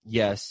says,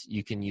 yes,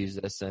 you can use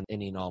this in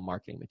any and all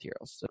marketing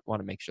materials. So I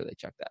want to make sure they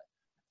check that.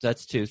 So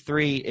that's 2.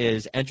 3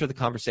 is enter the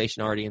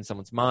conversation already in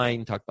someone's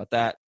mind. Talk about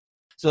that.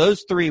 So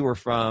those 3 were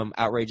from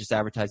Outrageous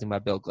Advertising by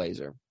Bill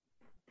Glazer.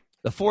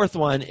 The 4th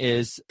one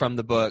is from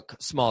the book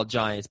Small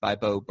Giants by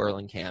Bo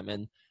Burlingham.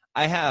 And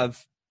I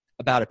have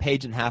about a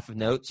page and a half of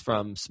notes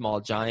from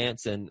Small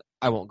Giants, and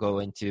I won't go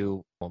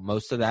into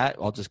most of that.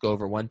 I'll just go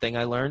over one thing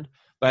I learned.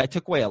 But I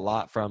took away a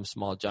lot from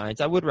Small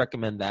Giants. I would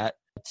recommend that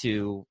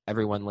to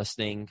everyone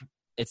listening.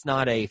 It's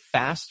not a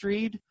fast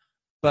read,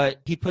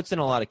 but he puts in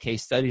a lot of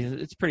case studies.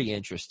 It's pretty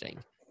interesting.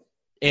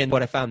 And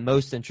what I found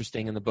most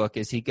interesting in the book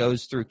is he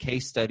goes through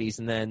case studies,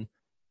 and then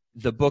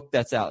the book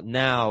that's out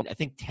now, I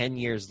think 10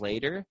 years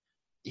later,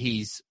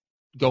 he's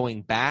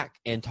going back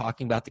and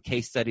talking about the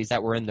case studies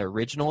that were in the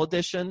original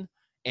edition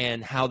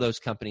and how those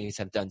companies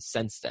have done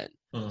since then.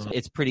 Mm-hmm. So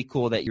it's pretty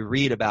cool that you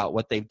read about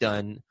what they've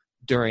done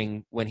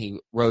during when he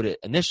wrote it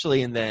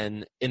initially, and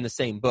then in the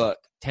same book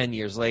 10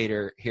 years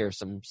later, here are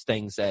some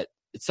things that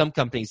some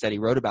companies that he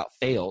wrote about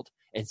failed,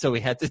 and so we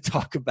had to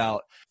talk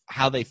about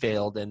how they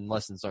failed and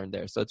lessons learned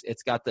there. So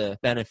it's got the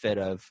benefit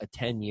of a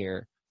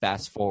 10-year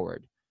fast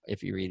forward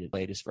if you read the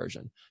latest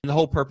version. And the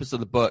whole purpose of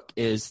the book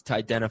is to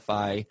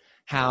identify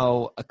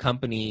how a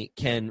company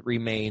can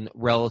remain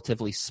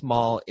relatively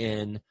small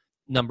in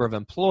number of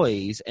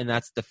employees, and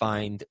that's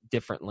defined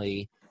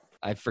differently.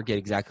 I forget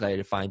exactly how he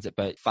defines it,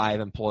 but 5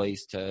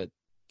 employees to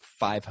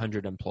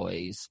 500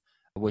 employees,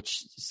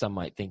 which some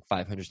might think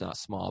 500 is not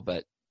small,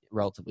 but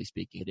relatively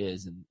speaking, it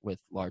is, and with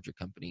larger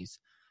companies,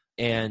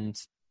 and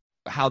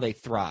how they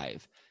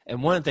thrive.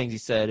 And one of the things he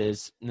said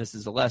is, and this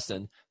is a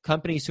lesson,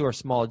 companies who are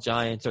small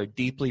giants are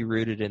deeply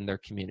rooted in their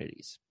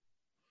communities.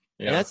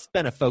 Yeah. And that's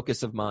been a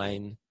focus of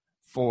mine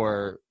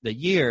for the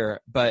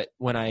year, but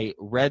when I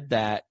read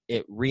that,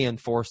 it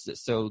reinforced it.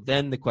 So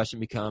then the question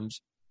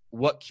becomes,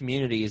 what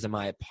communities am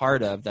I a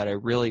part of that I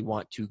really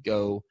want to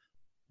go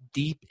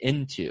deep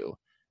into?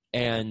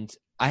 And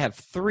I have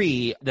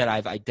 3 that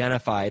I've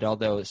identified,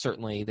 although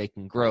certainly they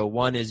can grow.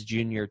 1 is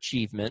Junior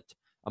Achievement.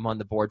 I'm on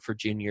the board for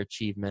Junior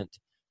Achievement.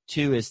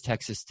 2 is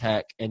Texas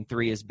Tech, and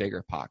 3 is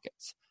Bigger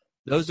Pockets.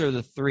 Those are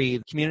the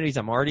 3 communities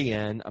I'm already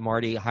in. I'm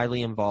already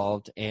highly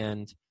involved,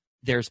 and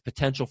there's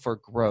potential for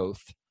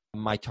growth.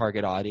 My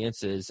target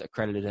audience is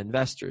accredited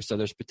investors, so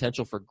there's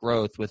potential for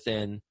growth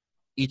within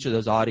each of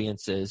those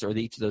audiences or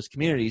each of those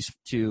communities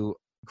to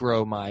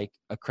grow my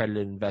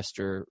accredited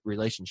investor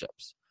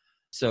relationships.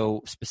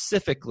 So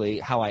specifically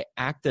how I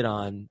acted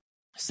on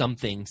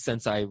something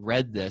since I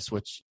read this,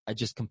 which I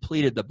just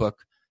completed the book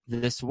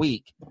this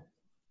week,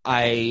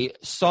 I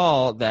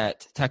saw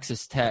that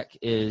Texas Tech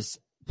is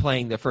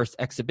playing their first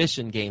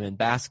exhibition game in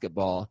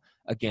basketball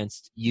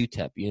against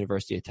UTEP,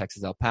 University of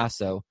Texas El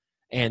Paso,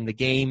 and the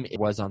game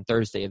was on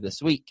Thursday of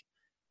this week.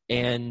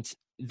 And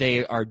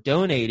they are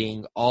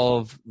donating all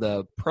of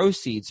the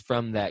proceeds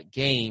from that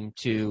game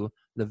to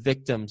the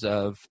victims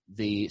of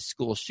the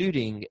school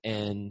shooting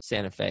in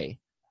Santa Fe.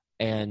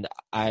 And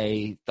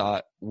I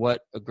thought,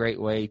 what a great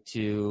way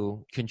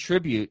to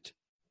contribute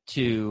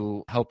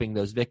to helping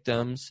those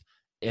victims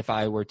if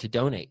I were to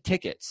donate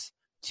tickets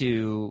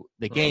to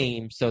the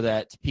game so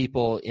that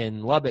people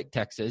in Lubbock,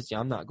 Texas,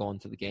 I'm not going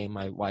to the game.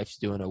 My wife's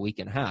doing a week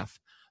and a half,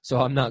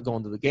 so I'm not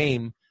going to the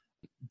game.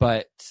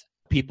 But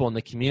people in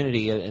the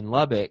community in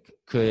Lubbock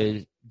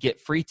could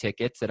get free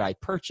tickets that I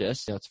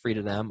purchase. It's free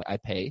to them. I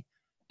pay.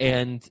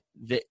 And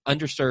the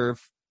underserved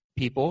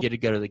people get to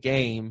go to the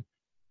game.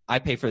 I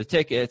pay for the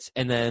tickets,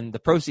 and then the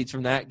proceeds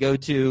from that go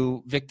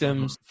to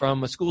victims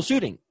from a school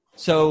shooting.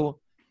 So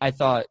I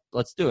thought,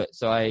 let's do it.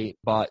 So I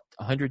bought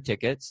 100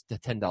 tickets to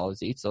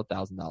 $10 each, so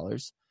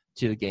 $1,000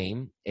 to the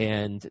game,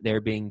 and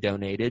they're being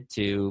donated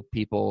to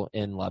people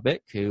in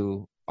Lubbock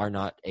who are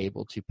not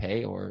able to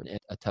pay or in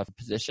a tough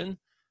position,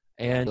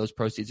 and those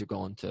proceeds are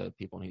going to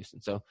people in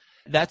Houston. So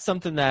that's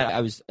something that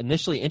I was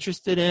initially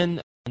interested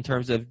in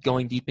terms of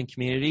going deep in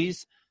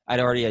communities. I'd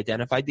already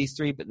identified these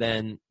three, but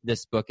then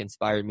this book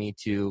inspired me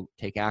to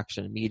take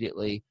action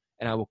immediately,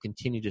 and I will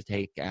continue to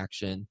take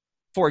action.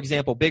 For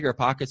example, Bigger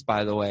Pockets,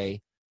 by the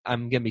way,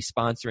 I'm going to be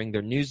sponsoring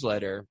their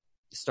newsletter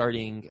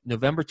starting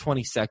November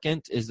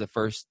 22nd is the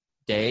first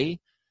day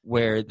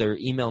where their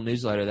email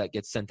newsletter that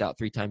gets sent out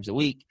 3 times a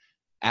week.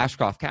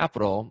 Ashcroft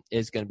Capital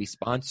is going to be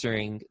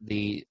sponsoring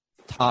the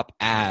top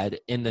ad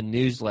in the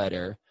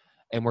newsletter,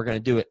 and we're going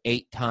to do it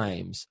 8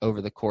 times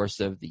over the course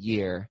of the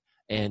year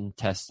and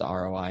test the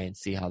ROI and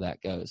see how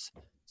that goes.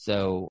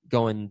 So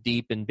going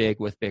deep and big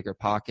with Bigger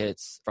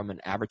Pockets from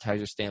an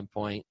advertiser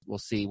standpoint, we'll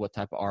see what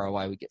type of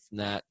ROI we get from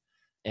that.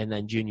 And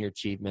then Junior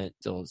Achievement,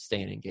 still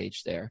staying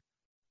engaged there.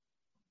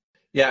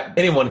 Yeah,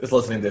 anyone that's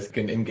listening to this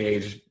can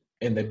engage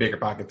in the Bigger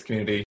Pockets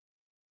community.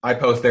 I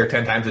post there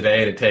 10 times a day,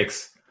 and it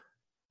takes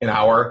an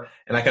hour.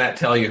 And I cannot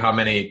tell you how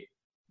many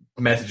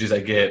messages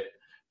I get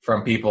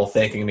from people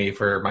thanking me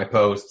for my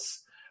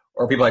posts,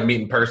 or people I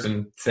meet in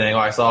person saying,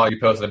 I saw you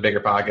posted on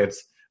Bigger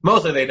Pockets.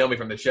 Mostly they know me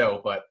from the show,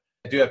 but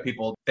I do have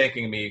people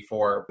thanking me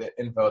for the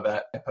info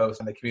that I post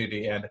in the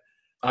community. And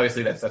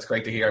obviously that's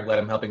great to hear. I'm glad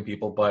I'm helping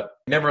people, but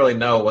you never really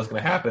know what's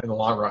going to happen in the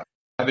long run.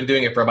 I've been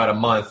doing it for about a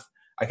month.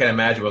 I can't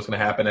imagine what's going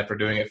to happen after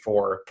doing it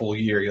for a full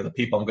year. The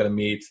people I'm going to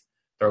meet,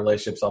 the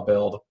relationships I'll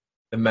build,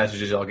 the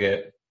messages I'll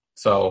get.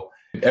 So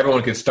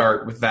everyone can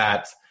start with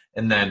that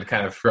and then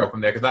kind of grow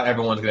from there, because not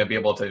everyone's going to be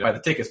able to buy the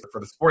tickets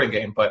for the sporting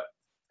game, but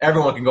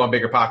everyone can go on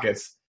Bigger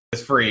Pockets.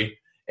 It's free,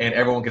 and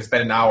everyone can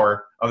spend an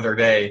hour of their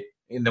day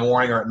in the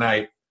morning or at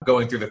night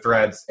going through the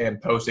threads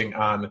and posting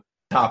on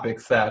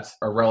topics that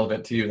are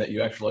relevant to you that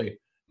you actually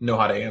know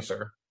how to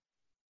answer.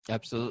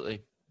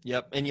 Absolutely.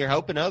 Yep. And you're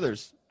helping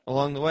others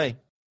along the way.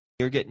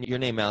 You're getting your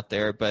name out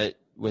there, but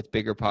with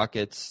Bigger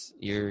Pockets,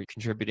 you're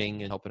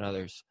contributing and helping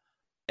others.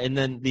 And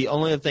then the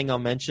only other thing I'll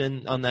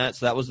mention on that,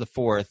 so that was the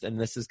 4th, and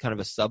this is kind of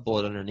a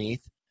sub-bullet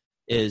underneath,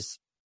 is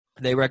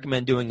they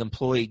recommend doing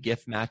employee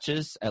gift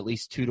matches at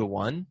least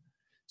 2-to-1.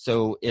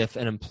 So if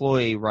an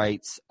employee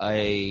writes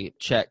a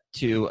check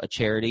to a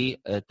charity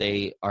that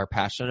they are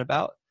passionate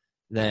about,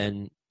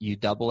 then you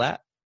double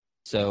that.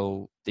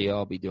 So they'll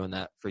all be doing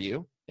that for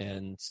you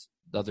and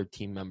the other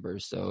team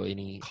members. So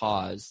any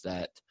cause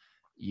that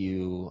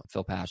you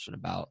feel passionate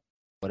about,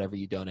 whatever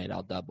you donate,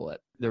 I'll double it.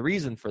 The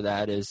reason for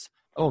that is,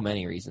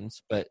 many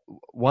reasons, but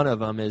one of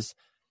them is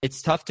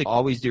it's tough to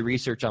always do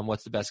research on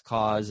what's the best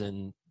cause.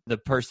 And the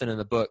person in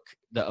the book,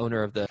 the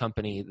owner of the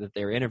company that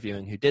they were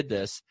interviewing who did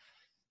this,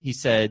 he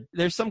said,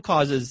 there's some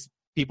causes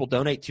people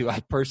donate to I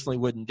personally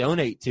wouldn't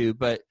donate to,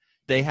 but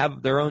they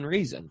have their own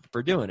reason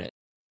for doing it.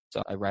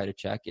 So I write a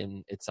check,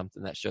 and it's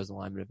something that shows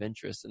alignment of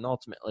interest. And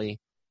ultimately,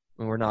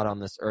 we're not on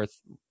this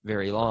earth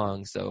very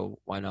long, so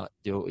why not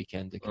do what we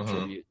can to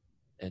contribute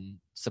and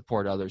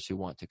support others who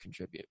want to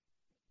contribute?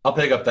 I'll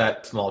pick up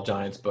that Small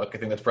Giants book. I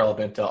think that's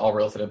relevant to all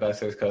real estate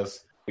investors because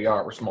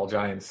we're small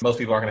giants. Most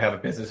people aren't going to have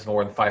a business of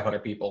more than 500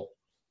 people.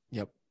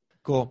 Yep.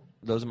 Cool.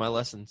 Those are my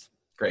lessons.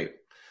 Great.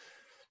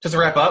 Just to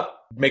wrap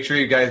up, make sure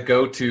you guys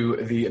go to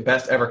the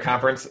Best Ever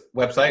Conference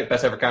website,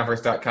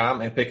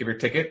 besteverconference.com, and pick up your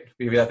ticket.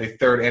 We've got the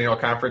 3rd annual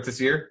conference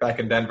this year back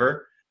in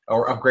Denver.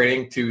 We're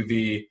upgrading to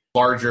the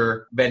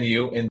larger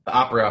venue in the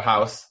Opera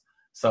House.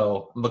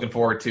 So I'm looking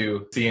forward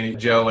to seeing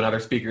Joe and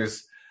other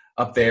speakers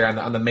up there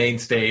on the main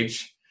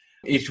stage.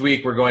 Each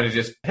week, we're going to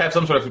just have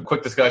some sort of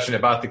quick discussion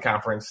about the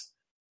conference.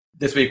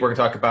 This week, we're going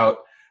to talk about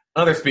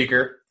another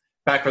speaker,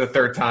 back for the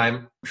 3rd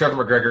time,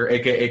 Trevor McGregor,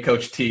 a.k.a.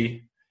 Coach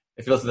T.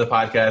 If you listen to the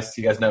podcast,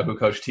 you guys know who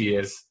Coach T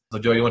is. So,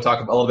 Joe, you want to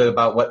talk a little bit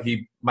about what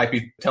he might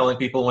be telling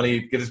people when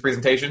he gives his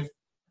presentation?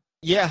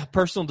 Yeah,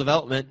 personal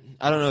development.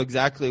 I don't know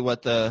exactly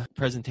what the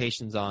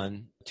presentation's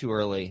on, too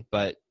early,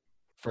 but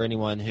for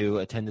anyone who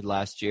attended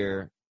last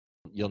year,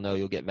 you'll know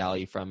you'll get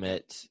value from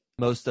it.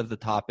 Most of the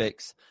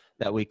topics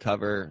that we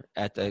cover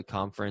at the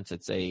conference,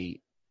 97%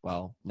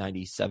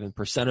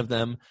 of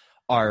them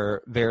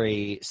are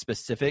very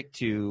specific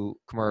to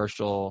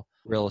commercial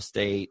real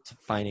estate,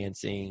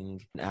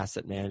 financing,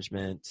 asset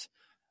management,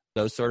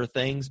 those sort of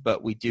things.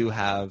 But we do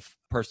have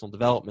personal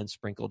development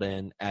sprinkled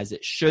in, as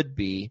it should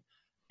be.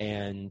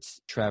 And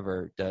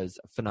Trevor does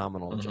a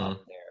phenomenal job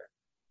there.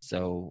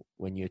 So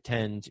when you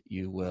attend,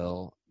 you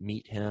will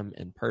meet him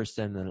in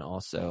person and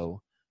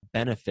also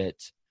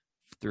benefit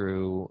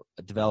through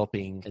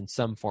developing in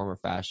some form or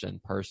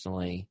fashion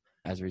personally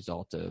as a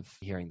result of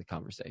hearing the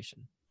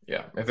conversation.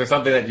 Yeah. If there's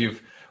something that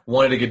you've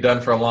wanted to get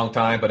done for a long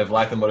time but have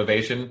lacked the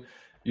motivation,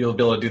 you'll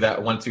be able to do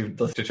that once you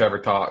listen to Trevor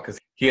talk, because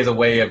he has a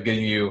way of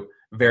getting you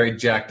very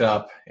jacked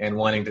up and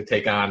wanting to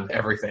take on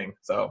everything.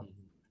 So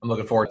I'm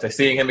looking forward to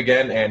seeing him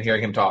again and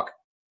hearing him talk.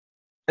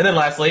 And then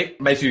lastly,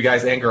 make sure you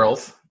guys and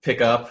girls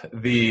pick up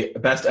the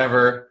best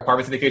ever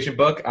apartment syndication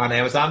book on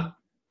Amazon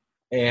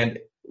and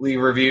leave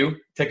a review,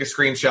 take a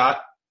screenshot,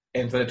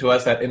 and send it to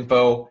us at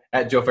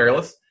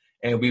info@JoeFairless,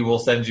 and we will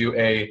send you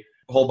a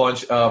whole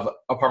bunch of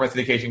apartment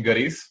syndication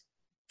goodies,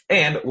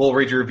 and we'll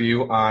read your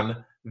review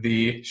on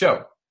the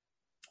show.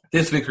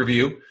 This week's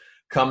review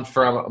comes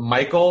from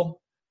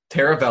Michael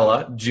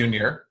Taravella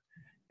Jr.,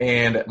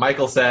 and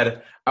Michael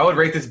said, I would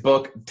rate this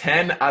book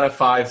 10 out of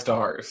 5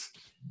 stars.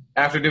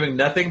 After doing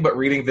nothing but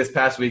reading this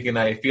past weekend,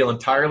 I feel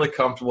entirely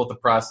comfortable with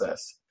the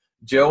process.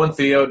 Joe and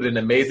Theo did an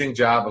amazing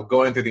job of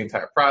going through the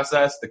entire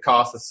process, the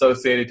costs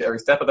associated to every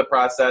step of the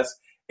process,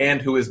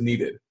 and who is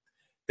needed.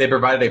 They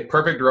provided a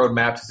perfect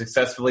roadmap to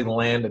successfully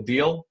land a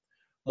deal.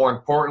 More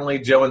importantly,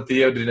 Joe and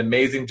Theo did an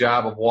amazing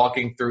job of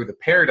walking through the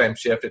paradigm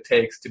shift it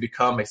takes to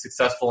become a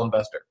successful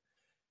investor.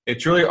 They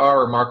truly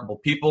are remarkable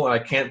people, and I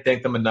can't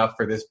thank them enough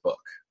for this book.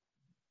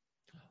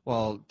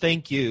 Well,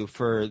 thank you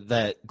for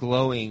that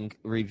glowing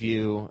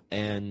review,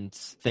 and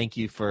thank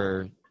you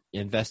for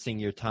investing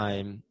your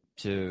time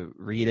to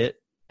read it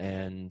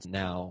and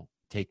now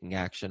taking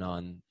action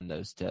on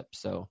those tips.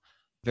 So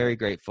very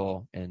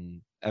grateful.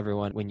 And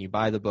everyone, when you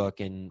buy the book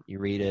and you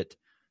read it,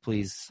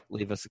 please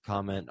leave us a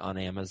comment on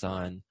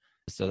Amazon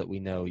so that we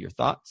know your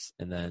thoughts.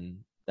 And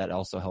then that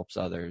also helps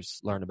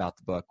others learn about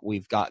the book.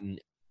 We've gotten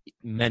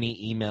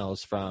many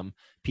emails from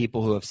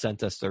people who have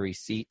sent us the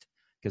receipt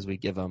because we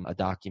give them a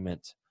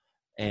document.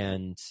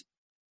 And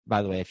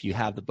by the way, if you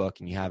have the book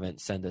and you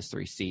haven't, send us the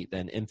receipt,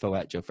 then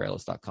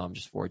info@joefairless.com,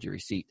 just forward your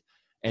receipt.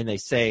 And they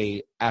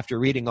say, after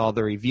reading all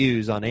the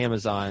reviews on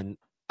Amazon,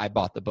 I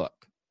bought the book.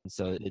 And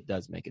so it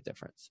does make a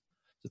difference.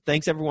 So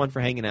thanks everyone for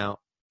hanging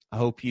out. I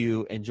hope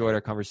you enjoyed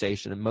our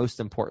conversation and most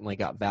importantly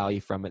got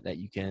value from it that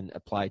you can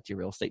apply to your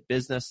real estate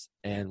business,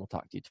 and we'll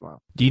talk to you tomorrow.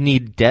 Do you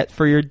need debt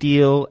for your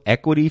deal,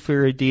 equity for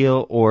your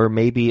deal, or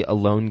maybe a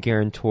loan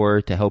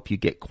guarantor to help you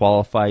get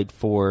qualified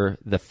for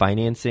the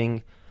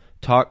financing?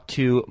 Talk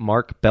to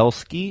Mark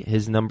Belsky.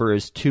 His number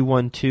is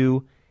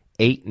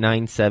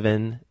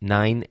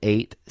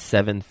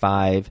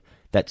 212-897-9875.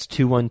 That's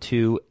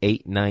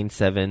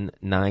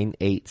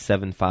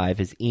 212-897-9875.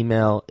 His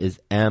email is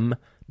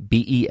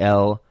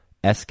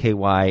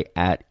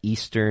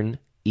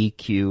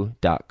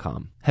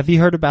mbelsky@easterneq.com. Have you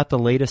heard about the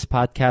latest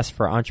podcast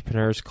for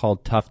entrepreneurs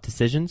called Tough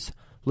Decisions?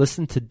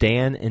 Listen to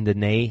Dan and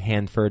Danae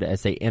Hanford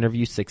as they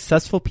interview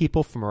successful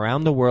people from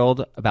around the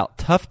world about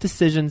tough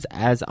decisions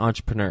as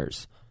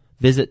entrepreneurs.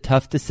 Visit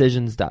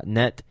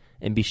toughdecisions.net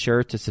and be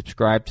sure to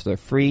subscribe to their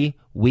free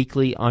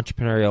weekly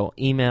entrepreneurial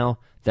email.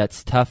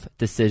 That's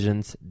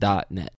toughdecisions.net.